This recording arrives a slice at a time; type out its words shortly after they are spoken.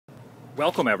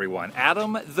Welcome everyone,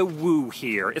 Adam the Woo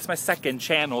here. It's my second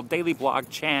channel, daily blog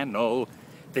channel,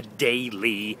 The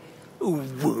Daily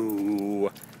Woo.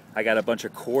 I got a bunch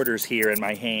of quarters here in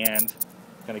my hand.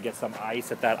 Gonna get some ice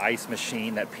at that ice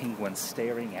machine. That penguin's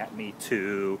staring at me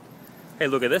too. Hey,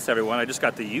 look at this everyone, I just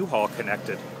got the U-Haul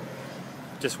connected.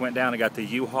 Just went down and got the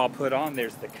U-Haul put on.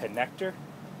 There's the connector.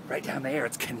 Right down there,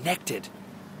 it's connected.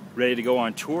 Ready to go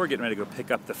on tour, getting ready to go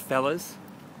pick up the fellas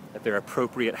at their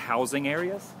appropriate housing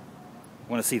areas.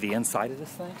 Want to see the inside of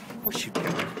this thing? Of course you do.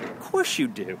 Of course you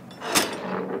do.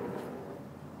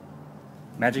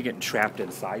 Imagine getting trapped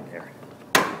inside there.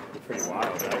 It's pretty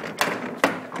wild, right?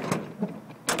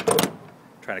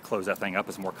 Trying to close that thing up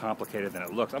is more complicated than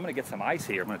it looks. I'm going to get some ice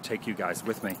here. I'm going to take you guys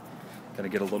with me. Going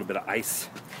to get a little bit of ice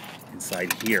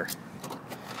inside here.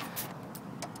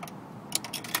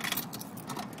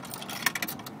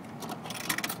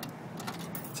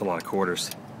 It's a lot of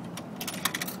quarters.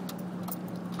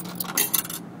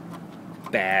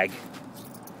 Bag.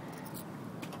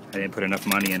 I didn't put enough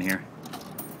money in here.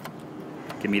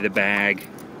 Give me the bag.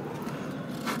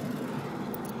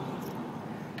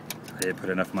 I didn't put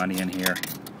enough money in here.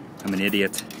 I'm an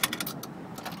idiot.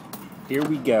 Here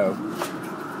we go.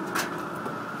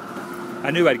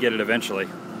 I knew I'd get it eventually.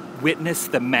 Witness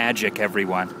the magic,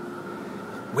 everyone.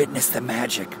 Witness the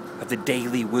magic of the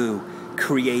Daily Woo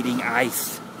creating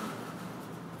ice.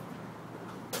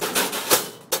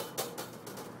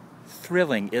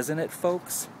 Thrilling, isn't it,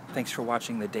 folks? Thanks for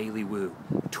watching The Daily Woo.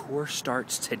 Tour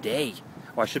starts today.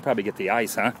 Well, I should probably get the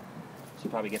ice, huh?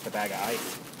 Should probably get the bag of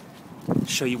ice.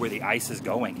 Show you where the ice is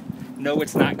going. No,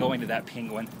 it's not going to that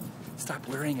penguin. Stop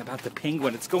worrying about the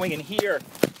penguin. It's going in here.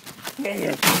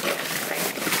 Ice.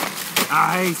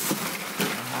 Ice.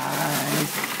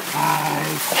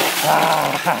 Ice.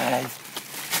 Ice.